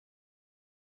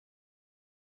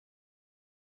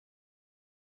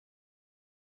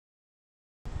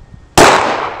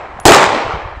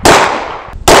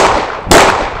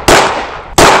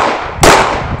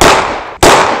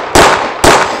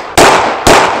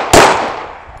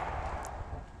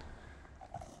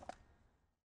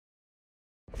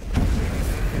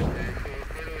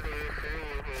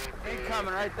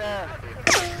coming right there.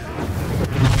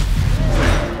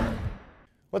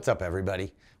 What's up,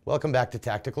 everybody? Welcome back to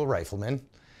Tactical Rifleman.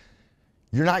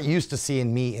 You're not used to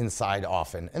seeing me inside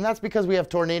often, and that's because we have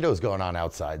tornadoes going on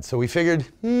outside. So we figured,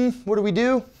 what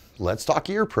do? Let's talk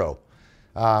Ear Pro.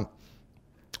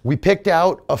 We picked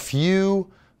out a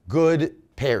few good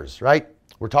pairs, right?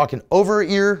 We're talking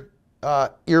over-ear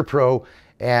Ear Pro,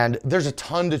 and there's a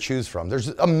ton to choose from. There's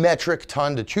a metric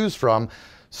ton to choose from.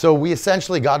 So we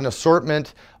essentially got an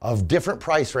assortment of different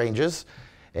price ranges,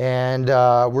 and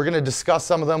we're gonna discuss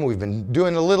some of them. We've been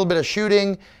doing a little bit of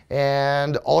shooting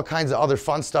and all kinds of other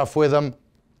fun stuff with them.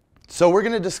 So we're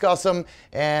gonna discuss them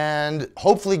and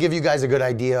hopefully give you guys a good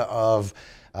idea of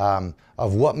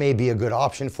what may be a good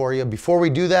option for you. Before we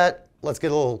do that, let's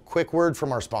get a little quick word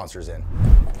from our sponsors in.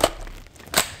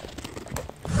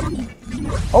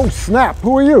 Oh snap,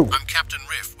 who are you? I'm Captain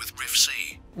Riff with Riff C.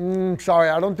 Sorry,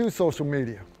 I don't do social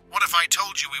media. What if I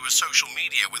told you we were social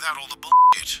media without all the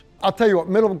bullshit? I'll tell you what,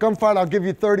 middle of a gunfight, I'll give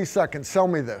you 30 seconds. Sell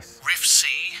me this. Riff C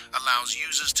allows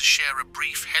users to share a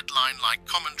brief headline-like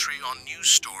commentary on news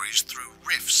stories through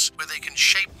riffs, where they can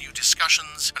shape new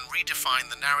discussions and redefine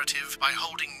the narrative by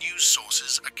holding news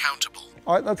sources accountable.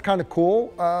 All right, that's kind of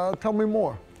cool. Tell me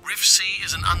more. Riff C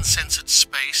is an uncensored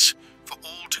space for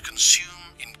all to consume,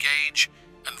 engage,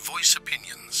 and voice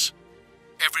opinions.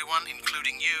 Everyone,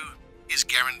 including you, is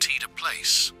guaranteed a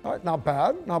place. All right, not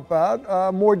bad, not bad.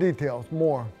 More details,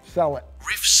 more. Sell it.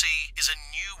 Riff C is a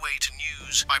new way to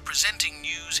news by presenting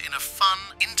news in a fun,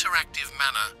 interactive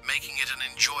manner, making it an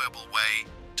enjoyable way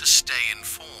to stay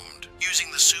informed.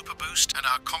 Using the Super Boost and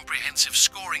our comprehensive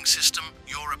scoring system,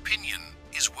 your opinion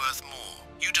is worth more.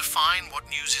 You define what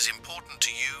news is important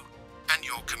to you and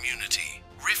your community.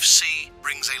 Riff C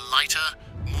brings a lighter,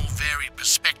 more varied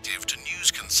perspective to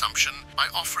news consumption by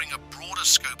offering a broader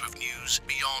scope of news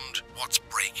beyond what's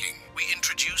breaking. We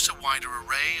introduce a wider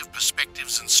array of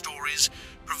perspectives and stories,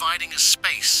 providing a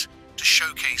space to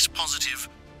showcase positive,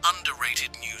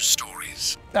 underrated news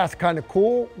stories. That's kind of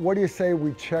cool. What do you say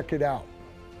we check it out?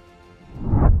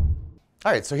 All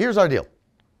right, so here's our deal.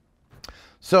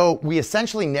 So we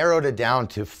essentially narrowed it down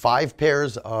to 5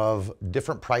 pairs of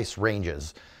different price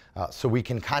ranges. So we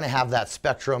can kind of have that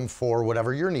spectrum for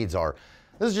whatever your needs are.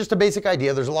 This is just a basic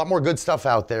idea. There's a lot more good stuff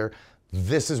out there.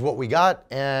 This is what we got,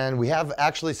 and we have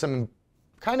actually some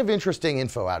kind of interesting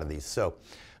info out of these. So,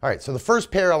 all right, so the first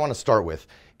pair I want to start with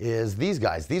is these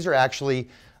guys. These are actually,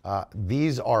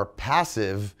 these are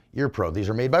passive Ear Pro. These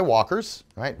are made by Walkers,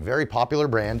 right? Very popular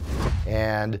brand.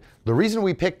 And the reason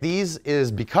we picked these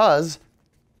is because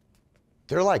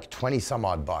they're like 20 some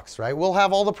odd bucks, right? We'll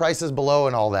have all the prices below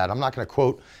and all that. I'm not gonna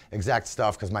quote exact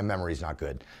stuff because my memory's not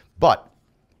good. But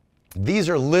these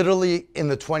are literally in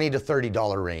the $20 to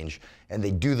 $30 range, and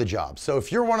they do the job. So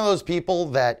if you're one of those people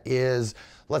that is,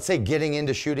 let's say, getting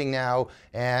into shooting now,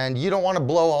 and you don't wanna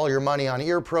blow all your money on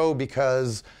Ear Pro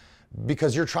because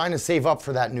you're trying to save up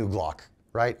for that new Glock,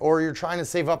 right? Or you're trying to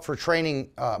save up for training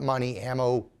money,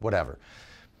 ammo, whatever.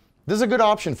 This is a good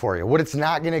option for you. What it's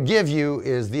not gonna give you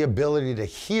is the ability to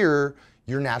hear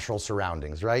your natural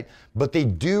surroundings, right? But they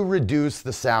do reduce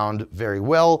the sound very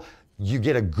well. You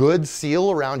get a good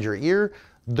seal around your ear.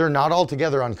 They're not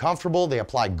altogether uncomfortable. They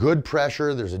apply good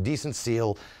pressure. There's a decent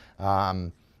seal.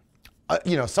 You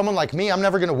know, someone like me, I'm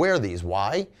never gonna wear these.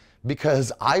 Why?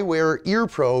 Because I wear Ear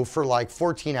Pro for like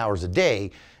 14 hours a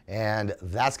day, and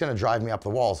that's gonna drive me up the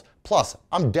walls. Plus,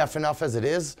 I'm deaf enough as it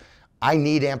is. I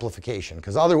need amplification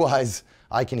because otherwise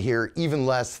I can hear even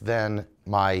less than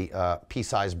my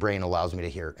pea-sized brain allows me to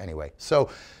hear anyway. So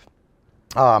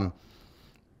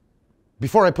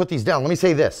before I put these down, let me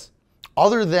say this.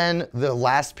 Other than the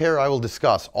last pair I will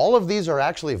discuss, all of these are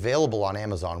actually available on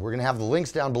Amazon. We're gonna have the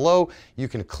links down below. You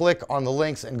can click on the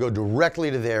links and go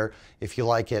directly to there if you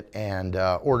like it and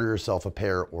order yourself a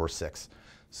pair or 6.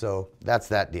 So that's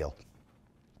that deal.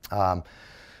 None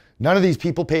of these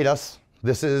people paid us.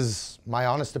 This is my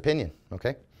honest opinion,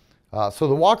 okay? So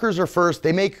the Walkers are first.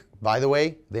 They make, by the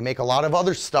way, they make a lot of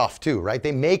other stuff too, right?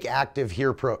 They make active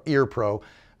Ear Pro.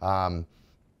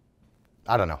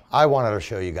 I don't know. I wanted to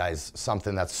show you guys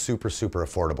something that's super, super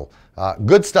affordable.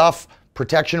 Good stuff.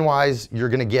 Protection-wise, you're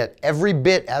gonna get every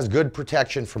bit as good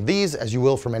protection from these as you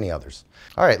will from any others.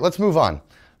 All right, let's move on.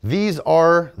 These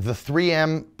are the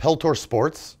 3M Peltor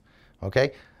Sports,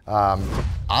 okay?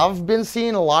 I've been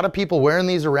seeing a lot of people wearing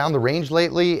these around the range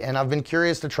lately, and I've been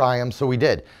curious to try them, so we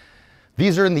did.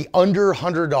 These are in the under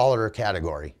 $100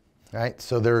 category, right?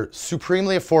 So they're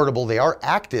supremely affordable. They are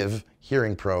active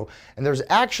Hearing Pro, and there's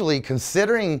actually,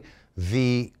 considering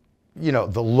the,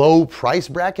 the low price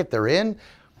bracket they're in,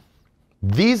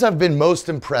 these I've been most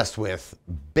impressed with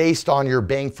based on your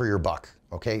bang for your buck.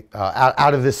 okay,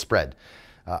 out of this spread.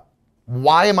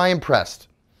 Why am I impressed?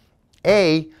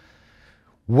 A,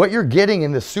 what you're getting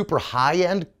in the super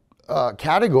high-end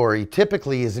category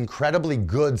typically is incredibly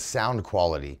good sound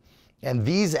quality. And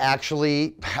these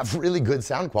actually have really good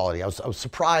sound quality. I was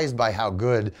surprised by how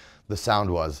good the sound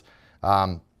was.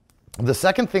 The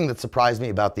second thing that surprised me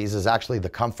about these is actually the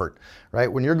comfort, right?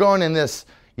 When you're going in this,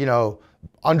 you know,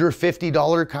 under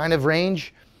 $50 kind of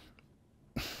range,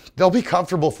 they'll be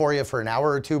comfortable for you for an hour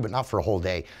or two, but not for a whole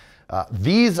day.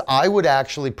 These I would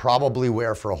actually probably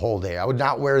wear for a whole day. I would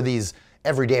not wear these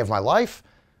every day of my life,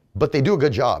 but they do a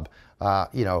good job.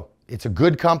 You know, it's a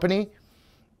good company.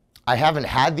 I haven't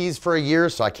had these for a year,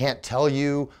 so I can't tell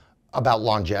you about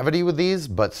longevity with these,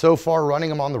 but so far running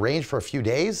them on the range for a few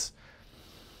days,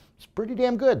 it's pretty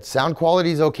damn good. Sound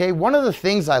quality is okay. One of the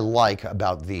things I like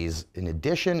about these in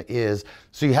addition is,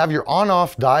 so you have your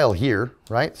on-off dial here,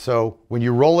 right? So when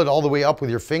you roll it all the way up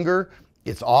with your finger,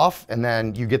 it's off, and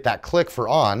then you get that click for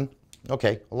on.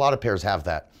 Okay, a lot of pairs have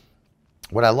that.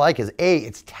 What I like is A,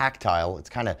 it's tactile. It's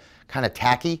kind of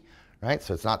tacky, right?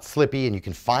 So it's not slippy and you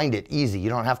can find it easy. You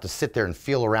don't have to sit there and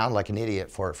feel around like an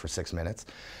idiot for it for 6 minutes.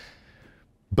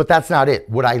 But that's not it.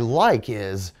 What I like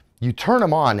is you turn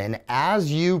them on, and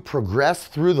as you progress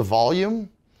through the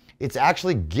volume, it's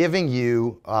actually giving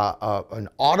you an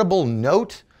audible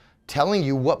note telling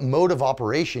you what mode of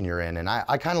operation you're in. And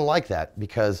I kind of like that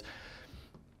because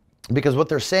what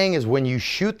they're saying is when you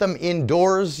shoot them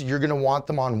indoors, you're gonna want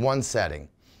them on one setting.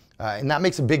 And that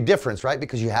makes a big difference, right?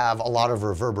 Because you have a lot of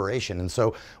reverberation. And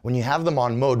so when you have them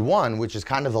on mode 1, which is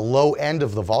kind of the low end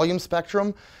of the volume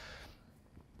spectrum,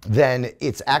 then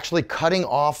it's actually cutting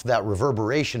off that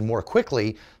reverberation more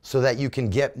quickly so that you can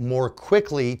get more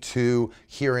quickly to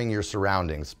hearing your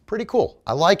surroundings. Pretty cool.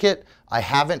 I like it. I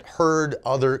haven't heard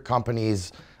other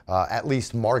companies at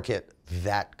least market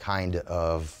that kind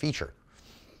of feature.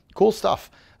 Cool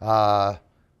stuff.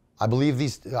 I believe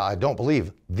these, I don't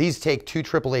believe, these take 2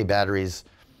 AAA batteries,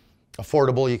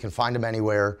 affordable, you can find them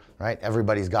anywhere, right?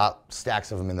 Everybody's got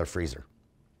stacks of them in their freezer.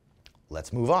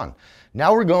 Let's move on.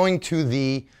 Now we're going to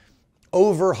the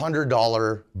over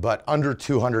 $100 but under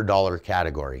 $200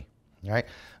 category, right?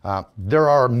 There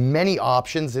are many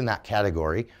options in that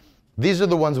category. These are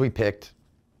the ones we picked.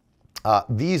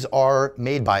 These are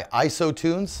made by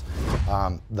ISOTunes,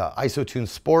 the ISOTunes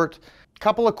Sport.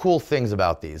 Couple of cool things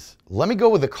about these. Let me go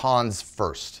with the cons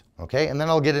first, okay? And then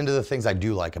I'll get into the things I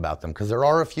do like about them, because there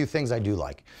are a few things I do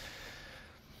like.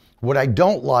 What I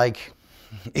don't like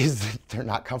is that they're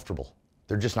not comfortable.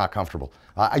 They're just not comfortable.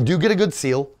 I do get a good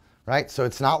seal, right? So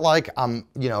it's not like I'm,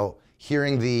 you know,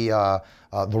 hearing the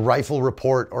rifle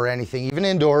report or anything. Even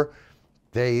indoor,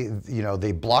 they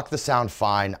block the sound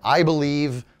fine. I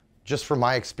believe, just from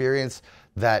my experience,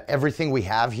 that everything we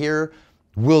have here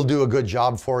will do a good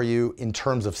job for you in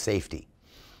terms of safety.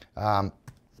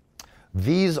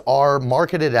 These are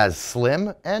marketed as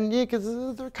slim, and yeah,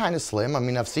 because they're kind of slim. I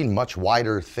mean, I've seen much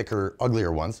wider, thicker,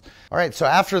 uglier ones. All right, so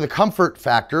after the comfort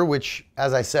factor, which,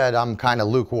 as I said, I'm kind of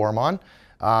lukewarm on,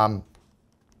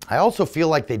 I also feel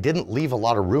like they didn't leave a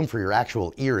lot of room for your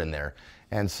actual ear in there.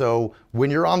 And so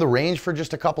when you're on the range for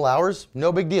just a couple hours,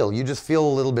 no big deal. You just feel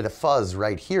a little bit of fuzz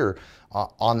right here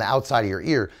on the outside of your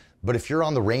ear. But if you're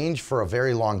on the range for a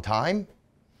very long time,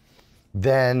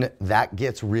 then that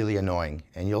gets really annoying.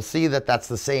 And you'll see that that's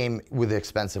the same with the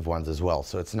expensive ones as well.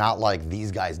 So it's not like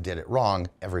these guys did it wrong,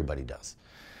 everybody does.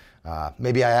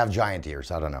 Maybe I have giant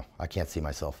ears, I don't know. I can't see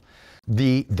myself.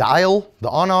 The dial, the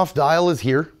on-off dial is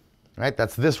here, right?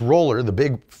 That's this roller, the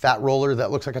big fat roller that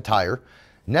looks like a tire.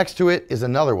 Next to it is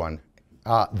another one.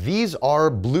 These are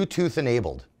Bluetooth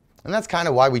enabled. And that's kind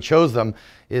of why we chose them,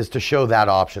 is to show that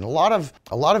option. A lot of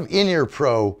in-ear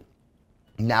pro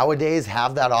nowadays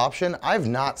have that option. I've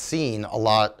not seen a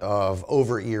lot of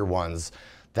over-ear ones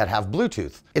that have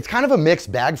Bluetooth. It's kind of a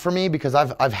mixed bag for me because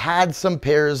I've had some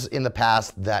pairs in the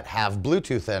past that have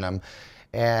Bluetooth in them,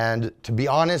 and to be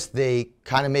honest, they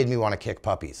kind of made me want to kick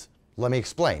puppies. Let me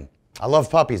explain. I love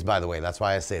puppies, by the way, that's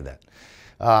why I say that.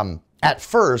 At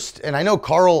first, and I know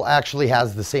Carl actually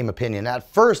has the same opinion,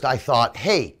 at first I thought,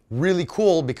 hey, really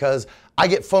cool because I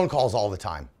get phone calls all the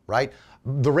time, right?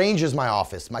 The range is my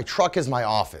office, my truck is my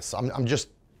office. I'm just,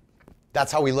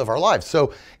 that's how we live our lives.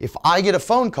 So if I get a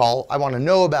phone call, I want to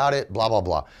know about it, blah, blah,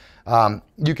 blah.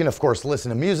 You can, of course, listen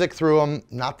to music through them.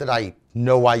 Not that I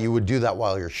know why you would do that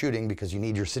while you're shooting, because you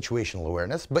need your situational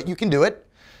awareness, but you can do it.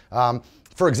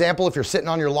 For example, if you're sitting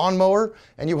on your lawnmower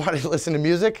and you want to listen to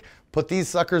music, put these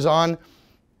suckers on.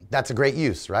 That's a great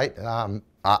use, right?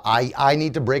 I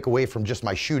need to break away from just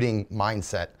my shooting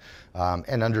mindset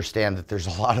and understand that there's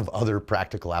a lot of other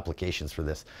practical applications for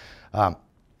this.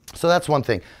 So that's one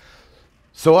thing.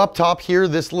 So up top here,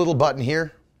 this little button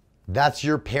here, that's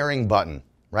your pairing button,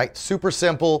 right? Super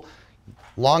simple,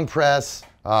 long press.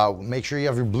 Make sure you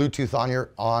have your Bluetooth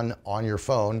on your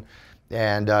phone,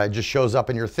 and it just shows up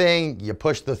in your thing. You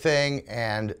push the thing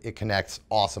and it connects.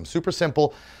 Awesome, super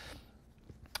simple.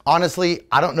 Honestly,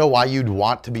 I don't know why you'd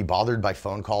want to be bothered by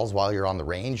phone calls while you're on the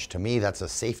range. To me, that's a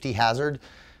safety hazard.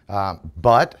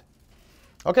 But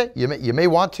okay, you may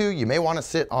want to. You may want to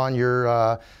sit on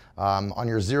your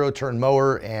zero-turn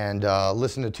mower and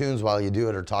listen to tunes while you do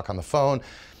it, or talk on the phone.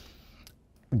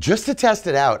 Just to test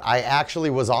it out, I actually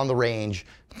was on the range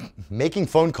making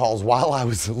phone calls while I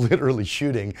was literally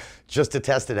shooting, just to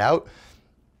test it out.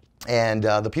 And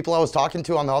the people I was talking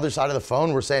to on the other side of the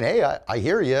phone were saying, "Hey, I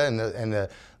hear you," and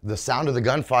the sound of the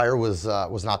gunfire was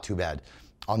not too bad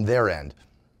on their end.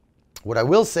 What I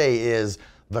will say is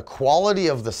the quality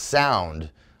of the sound,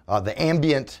 the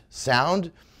ambient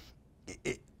sound,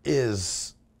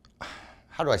 is,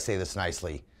 how do I say this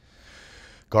nicely?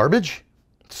 Garbage.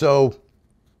 So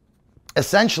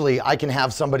essentially, I can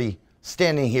have somebody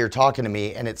standing here talking to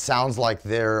me and it sounds like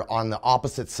they're on the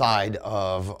opposite side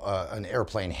of an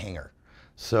airplane hangar.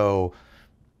 So,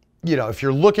 you know, if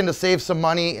you're looking to save some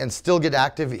money and still get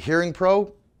active Hearing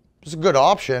Pro, it's a good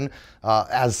option.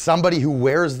 As somebody who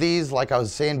wears these, like I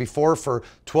was saying before, for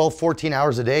 12, 14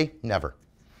 hours a day, never.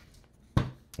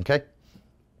 Okay?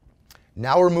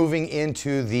 Now we're moving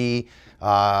into the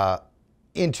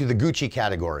Gucci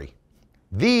category.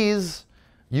 These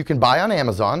you can buy on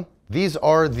Amazon. These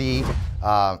are they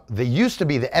used to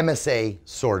be the MSA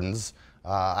Sordins.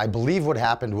 I believe what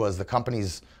happened was the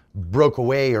companies broke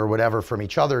away or whatever from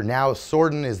each other. Now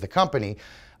Sordin is the company,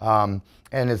 and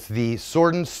it's the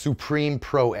Sordin Supreme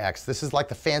Pro X. This is like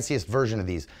the fanciest version of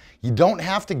these. You don't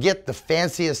have to get the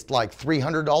fanciest, like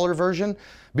 $300 version,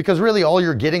 because really all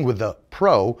you're getting with the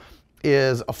Pro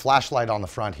is a flashlight on the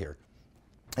front here.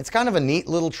 It's kind of a neat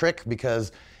little trick,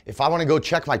 because if I want to go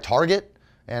check my target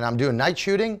and I'm doing night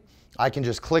shooting, I can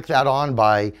just click that on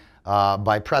by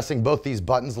pressing both these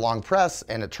buttons, long press,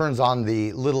 and it turns on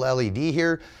the little LED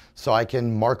here, so I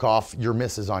can mark off your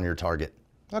misses on your target.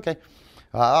 Okay.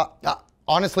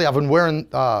 Honestly, I've been wearing,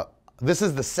 this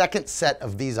is the second set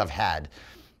of these I've had,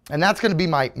 and that's going to be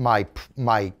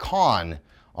my con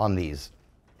on these.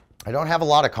 I don't have a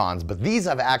lot of cons, but these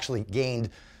I've actually gained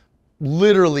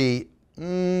literally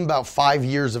about 5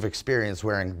 years of experience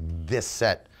wearing this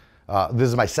set. This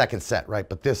is my second set, right?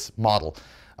 But this model.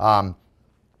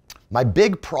 My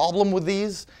big problem with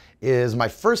these is my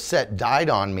first set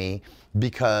died on me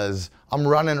because I'm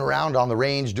running around on the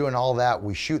range doing all that.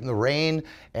 We shoot in the rain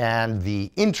and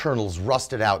the internals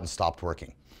rusted out and stopped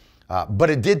working. But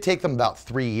it did take them about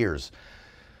 3 years.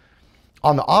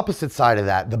 On the opposite side of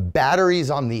that, the batteries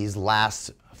on these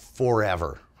last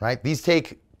forever, right? These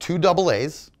take 2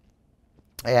 AA's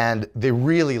and they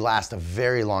really last a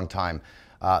very long time.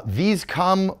 These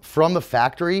come from the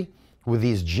factory with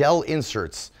these gel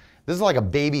inserts. This is like a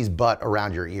baby's butt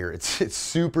around your ear. It's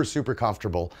super, super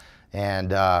comfortable.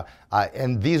 And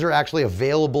these are actually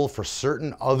available for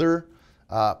certain other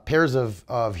pairs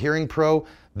of Hearing Pro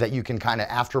that you can kind of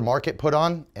aftermarket put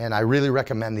on. And I really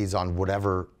recommend these on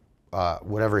whatever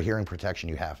hearing protection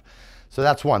you have. So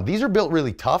that's one. These are built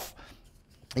really tough.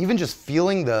 Even just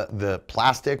feeling the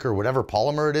plastic or whatever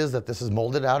polymer it is that this is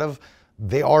molded out of,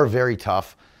 they are very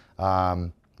tough.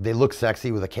 They look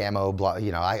sexy with a camo,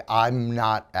 you know, I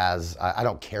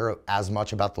don't care as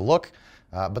much about the look,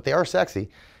 but they are sexy.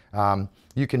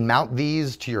 You can mount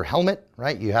these to your helmet,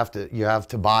 right? You have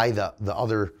to buy the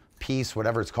other piece,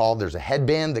 whatever it's called. There's a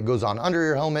headband that goes on under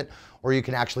your helmet, or you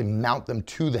can actually mount them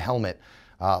to the helmet,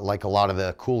 like a lot of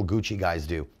the cool Gucci guys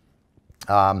do.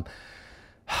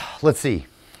 Let's see,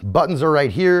 buttons are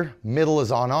right here. Middle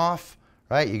is on off,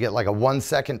 right? You get like a 1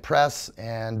 second press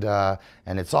and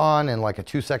it's on, and like a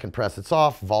 2 second press, it's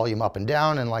off. Volume up and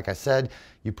down, and like I said,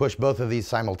 you push both of these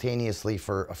simultaneously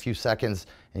for a few seconds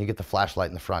and you get the flashlight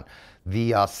in the front.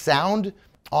 The sound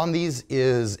on these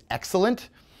is excellent.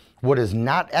 What is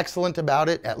not excellent about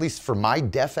it, at least for my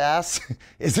deaf ass,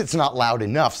 is it's not loud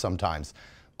enough sometimes.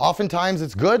 Oftentimes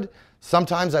it's good.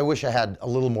 Sometimes I wish I had a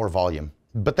little more volume.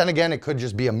 But then again, it could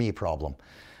just be a me problem.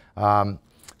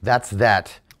 That's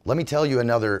that. Let me tell you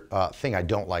another thing I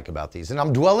don't like about these. And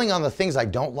I'm dwelling on the things I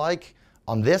don't like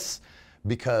on this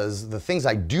because the things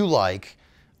I do like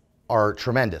are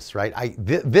tremendous, right?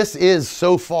 This is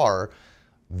so far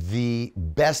the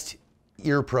best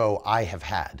ear pro I have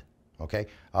had, okay?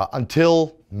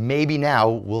 Until maybe now,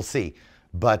 we'll see.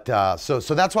 But so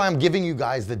that's why I'm giving you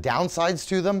guys the downsides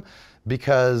to them,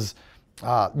 because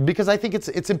I think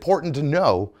it's important to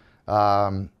know,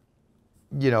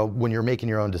 you know, when you're making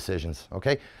your own decisions,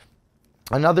 okay?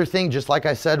 Another thing, just like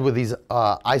I said with these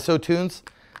ISOTunes,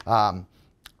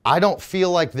 I don't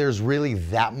feel like there's really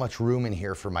that much room in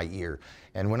here for my ear.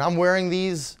 And when I'm wearing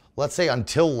these, let's say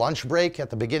until lunch break at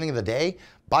the beginning of the day,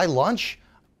 by lunch,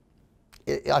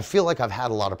 I feel like I've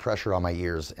had a lot of pressure on my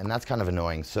ears, and that's kind of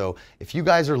annoying. So if you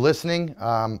guys are listening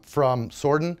from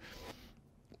Sordin,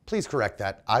 please correct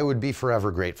that. I would be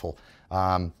forever grateful.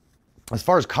 As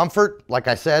far as comfort, like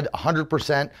I said,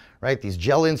 100%, right? These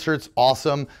gel inserts,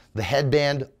 awesome. The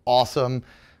headband, awesome.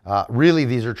 Really,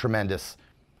 these are tremendous.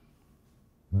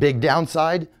 Big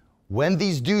downside, when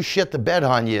these do shit the bed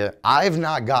on you, I've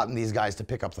not gotten these guys to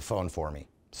pick up the phone for me.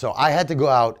 So I had to go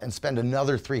out and spend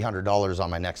another $300 on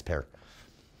my next pair.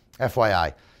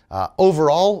 FYI.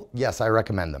 Overall, yes, I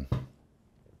recommend them.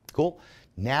 Cool.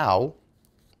 Now,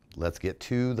 let's get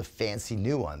to the fancy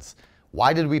new ones.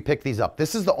 Why did we pick these up?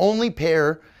 This is the only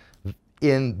pair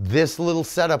in this little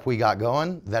setup we got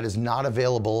going that is not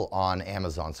available on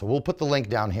Amazon. So we'll put the link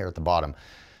down here at the bottom.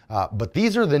 But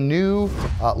these are the new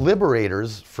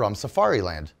Liberators from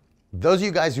Safariland. Those of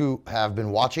you guys who have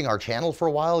been watching our channel for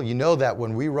a while, you know that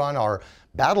when we run our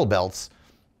battle belts,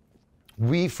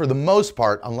 we, for the most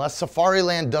part, unless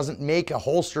Safariland doesn't make a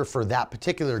holster for that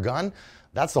particular gun,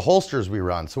 that's the holsters we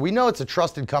run. So we know it's a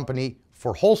trusted company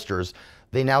for holsters.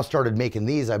 They now started making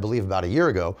these, I believe, about a year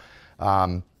ago.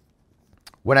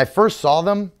 When I first saw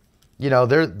them, you know,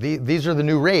 these are the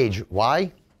new rage.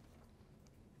 Why?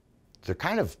 They're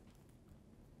kind of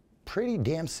pretty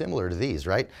damn similar to these,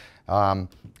 right? And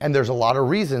there's a lot of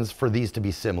reasons for these to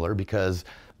be similar because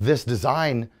this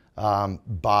design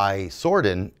by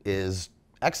Sordin is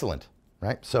excellent,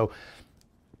 right? So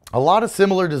a lot of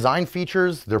similar design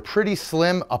features. They're pretty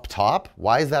slim up top.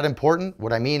 Why is that important?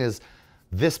 What I mean is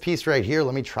this piece right here,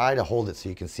 let me try to hold it so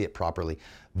you can see it properly.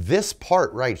 This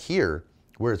part right here,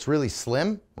 where it's really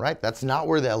slim, right? That's not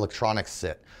where the electronics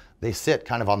sit. They sit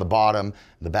kind of on the bottom.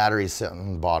 The batteries sit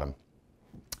on the bottom.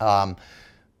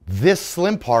 This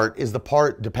slim part is the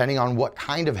part, depending on what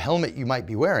kind of helmet you might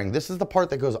be wearing, this is the part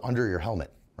that goes under your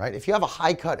helmet, right? If you have a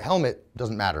high cut helmet,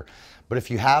 doesn't matter. But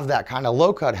if you have that kind of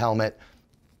low cut helmet,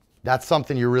 that's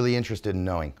something you're really interested in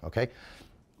knowing, okay?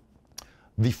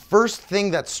 The first thing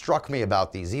that struck me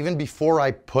about these, even before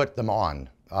I put them on,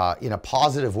 in a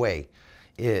positive way,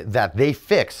 that they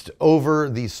fixed over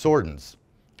these Sordins,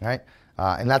 right?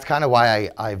 And that's kind of why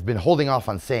I've been holding off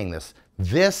on saying this.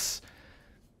 This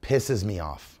pisses me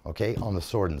off, okay, on the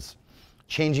Sordins.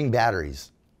 Changing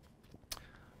batteries.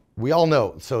 We all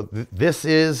know, so this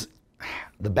is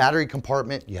the battery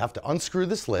compartment. You have to unscrew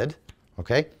this lid,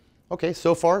 okay? Okay,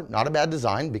 so far, not a bad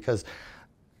design because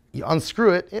you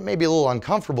unscrew it, it may be a little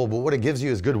uncomfortable, but what it gives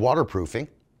you is good waterproofing.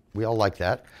 We all like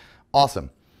that. Awesome.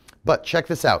 But check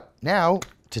this out. Now,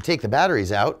 to take the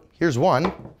batteries out, here's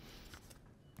one.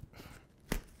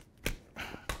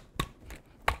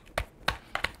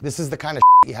 This is the kind of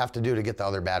you have to do to get the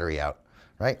other battery out,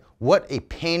 right? What a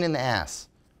pain in the ass.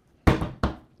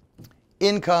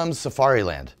 In comes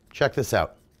Safariland. Check this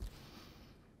out.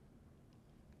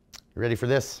 You ready for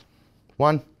this?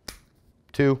 1,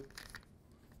 2.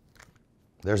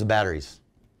 There's the batteries,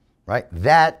 right?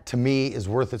 That, to me, is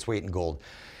worth its weight in gold.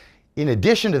 In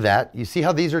addition to that, you see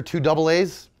how these are 2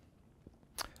 AA's?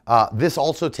 This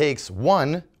also takes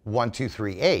one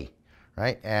 123A,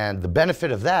 right? And the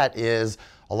benefit of that is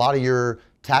a lot of your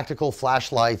tactical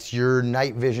flashlights, your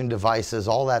night vision devices,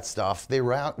 all that stuff, they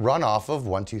run off of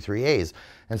 123As.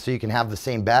 And so you can have the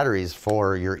same batteries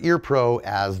for your EARPRO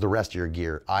as the rest of your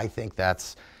gear. I think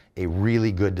that's a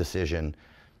really good decision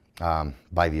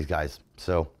by these guys.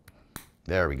 So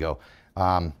there we go.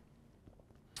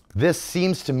 This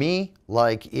seems to me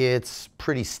like it's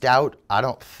pretty stout. I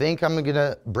don't think I'm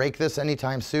gonna break this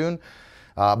anytime soon.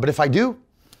 But if I do,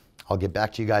 I'll get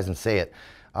back to you guys and say it.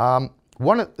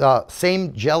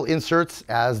 Same gel inserts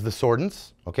as the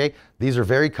Sordins, okay? These are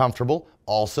very comfortable.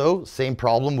 Also, same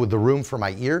problem with the room for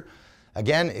my ear.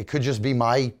 Again, it could just be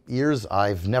my ears.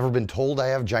 I've never been told I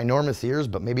have ginormous ears,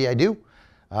 but maybe I do.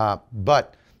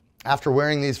 But after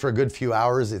wearing these for a good few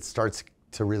hours, it starts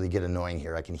to really get annoying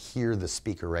here. I can hear the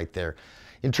speaker right there.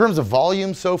 In terms of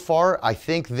volume so far, I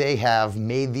think they have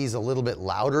made these a little bit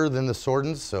louder than the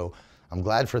Sordins, so I'm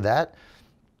glad for that.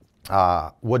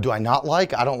 What do I not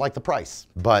like? I don't like the price,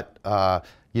 but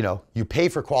you know, you pay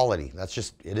for quality. That's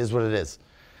just, it is what it is.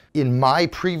 In my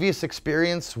previous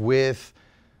experience with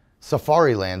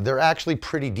Safariland, they're actually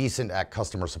pretty decent at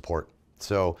customer support.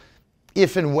 So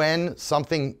if and when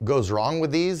something goes wrong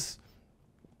with these,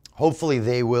 hopefully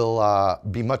they will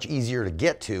be much easier to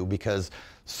get to, because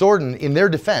Sordin, in their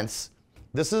defense,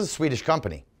 this is a Swedish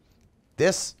company.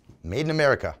 This, made in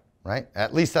America, right?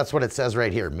 At least that's what it says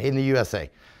right here, made in the USA.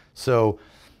 So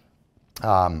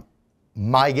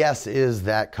my guess is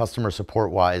that customer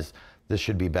support wise, this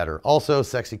should be better. Also,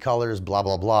 sexy colors, blah,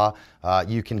 blah, blah.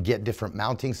 You can get different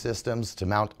mounting systems to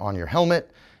mount on your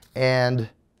helmet, and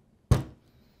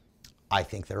I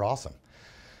think they're awesome.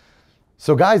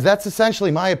 So guys, that's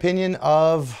essentially my opinion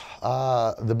of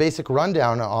the basic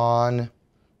rundown on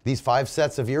these 5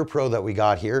 sets of EARPRO that we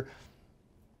got here.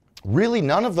 Really,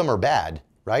 none of them are bad,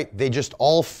 right? They just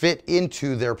all fit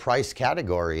into their price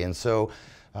category. And so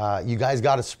you guys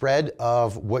got a spread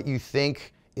of what you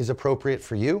think is appropriate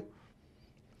for you.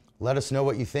 Let us know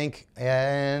what you think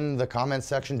in the comments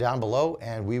section down below,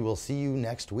 and we will see you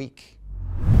next week.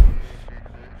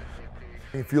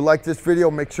 If you like this video,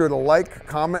 make sure to like,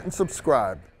 comment, and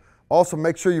subscribe. Also,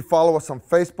 make sure you follow us on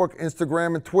Facebook,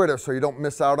 Instagram, and Twitter so you don't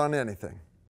miss out on anything.